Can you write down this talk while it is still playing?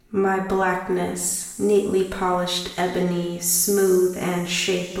My blackness, neatly polished ebony, smooth and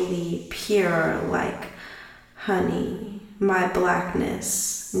shapely, pure like honey. My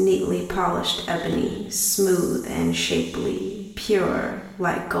blackness, neatly polished ebony, smooth and shapely, pure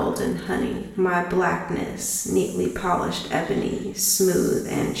like golden honey. My blackness, neatly polished ebony, smooth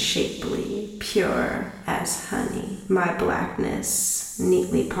and shapely, pure as honey. My blackness,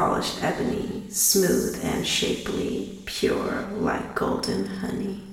 neatly polished ebony, smooth and shapely, pure like golden honey.